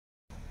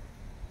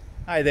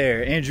Hi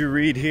there, Andrew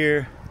Reed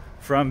here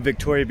from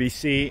Victoria,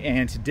 BC,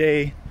 and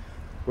today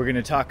we're going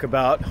to talk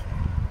about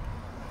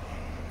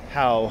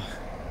how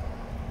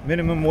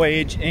minimum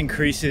wage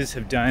increases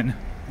have done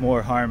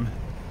more harm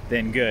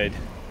than good.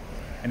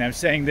 And I'm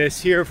saying this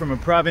here from a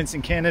province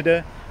in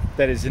Canada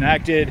that has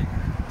enacted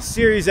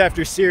series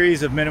after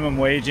series of minimum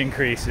wage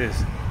increases,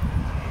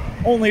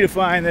 only to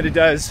find that it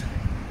does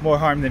more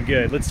harm than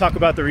good. Let's talk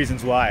about the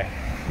reasons why.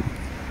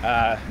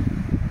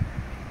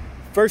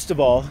 First of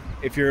all,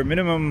 if you're a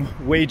minimum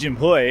wage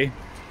employee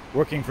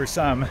working for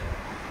some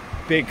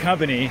big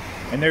company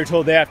and they're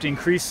told they have to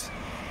increase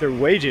their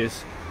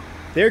wages,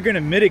 they're going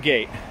to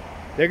mitigate.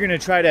 They're going to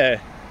try to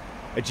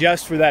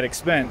adjust for that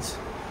expense.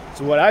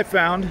 So what I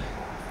found,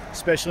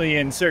 especially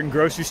in certain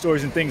grocery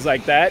stores and things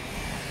like that,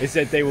 is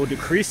that they will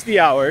decrease the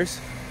hours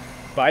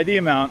by the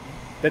amount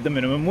that the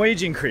minimum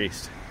wage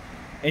increased.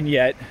 And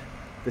yet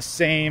the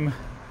same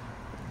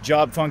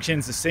job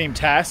functions, the same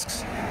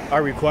tasks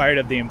are required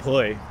of the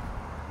employee.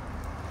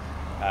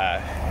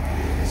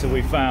 So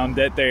we found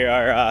that they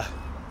are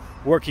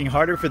working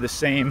harder for the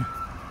same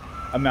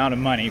amount of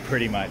money,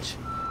 pretty much,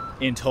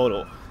 in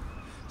total.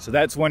 So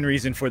that's one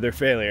reason for their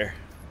failure.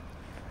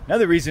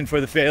 Another reason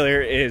for the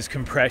failure is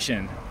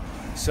compression.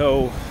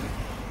 So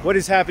what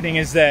is happening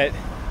is that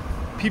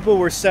people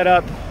were set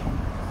up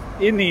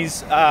in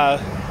these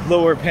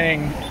lower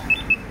paying,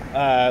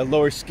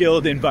 lower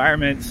skilled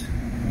environments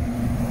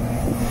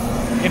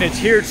in a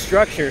tiered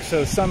structure.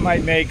 So some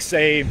might make,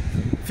 say,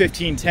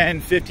 1510,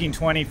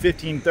 1520,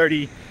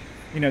 1530.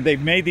 You know,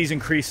 they've made these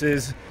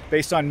increases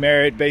based on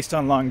merit, based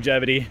on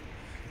longevity.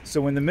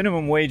 So when the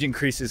minimum wage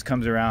increases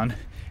comes around,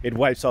 it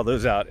wipes all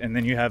those out, and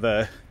then you have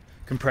a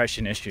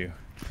compression issue.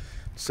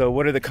 So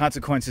what are the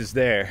consequences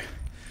there?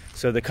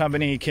 So the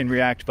company can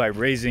react by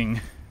raising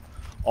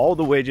all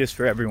the wages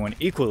for everyone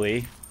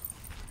equally,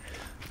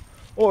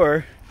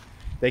 or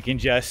they can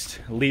just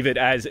leave it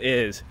as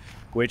is,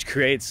 which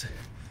creates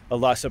a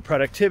loss of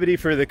productivity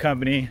for the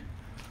company,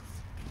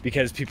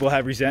 because people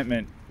have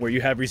resentment. Where you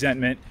have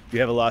resentment, you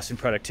have a loss in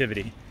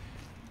productivity.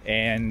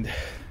 And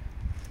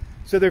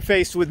so they're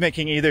faced with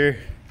making either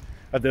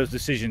of those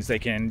decisions. They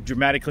can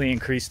dramatically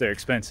increase their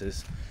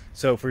expenses.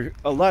 So for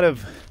a lot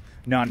of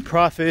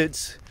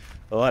nonprofits,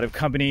 a lot of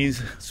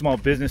companies, small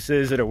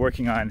businesses that are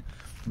working on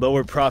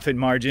lower profit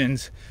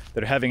margins,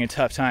 that are having a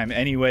tough time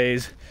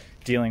anyways,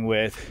 dealing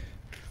with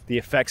the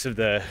effects of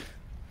the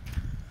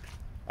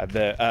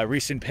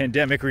recent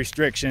pandemic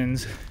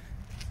restrictions.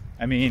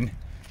 I mean,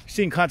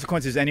 seeing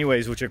consequences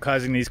anyways, which are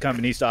causing these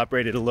companies to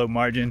operate at a low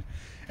margin,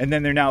 and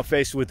then they're now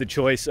faced with the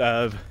choice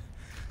of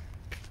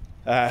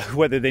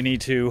whether they need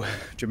to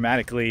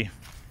dramatically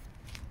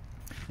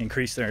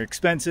increase their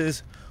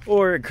expenses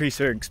or increase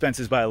their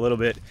expenses by a little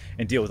bit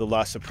and deal with the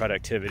loss of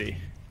productivity.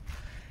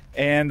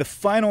 And the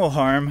final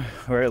harm,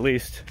 or at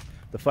least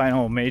the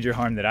final major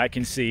harm that I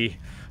can see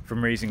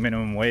from raising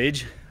minimum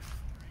wage,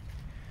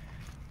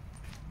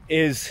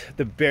 is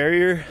the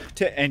barrier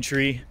to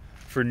entry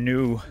for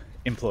new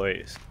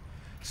employees.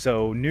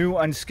 So new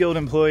unskilled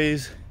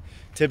employees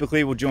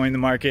typically will join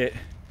the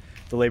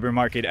labor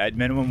market at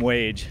minimum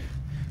wage.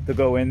 They'll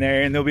go in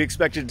there and they'll be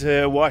expected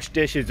to wash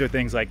dishes or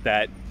things like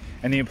that.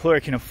 And the employer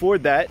can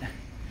afford that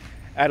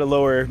at a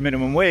lower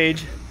minimum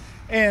wage.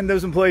 And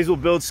those employees will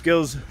build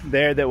skills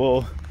there that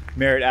will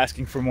merit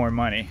asking for more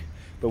money.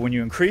 But when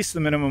you increase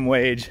the minimum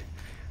wage,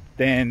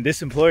 then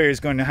this employer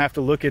is going to have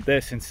to look at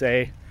this and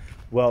say,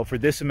 well, for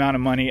this amount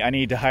of money, I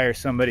need to hire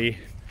somebody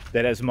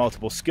that has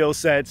multiple skill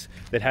sets,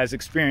 that has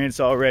experience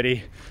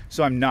already,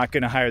 so I'm not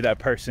going to hire that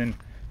person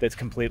that's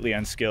completely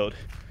unskilled,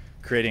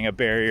 creating a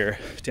barrier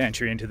to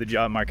entry into the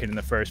job market in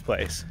the first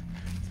place.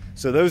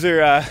 So those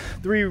are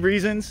three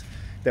reasons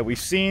that we've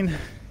seen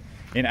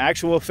in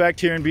actual effect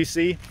here in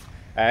BC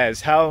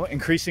as how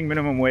increasing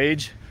minimum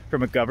wage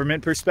from a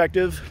government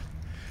perspective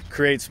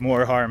creates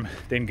more harm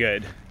than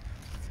good.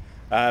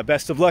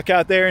 Best of luck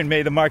out there, and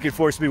may the market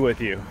force be with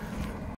you.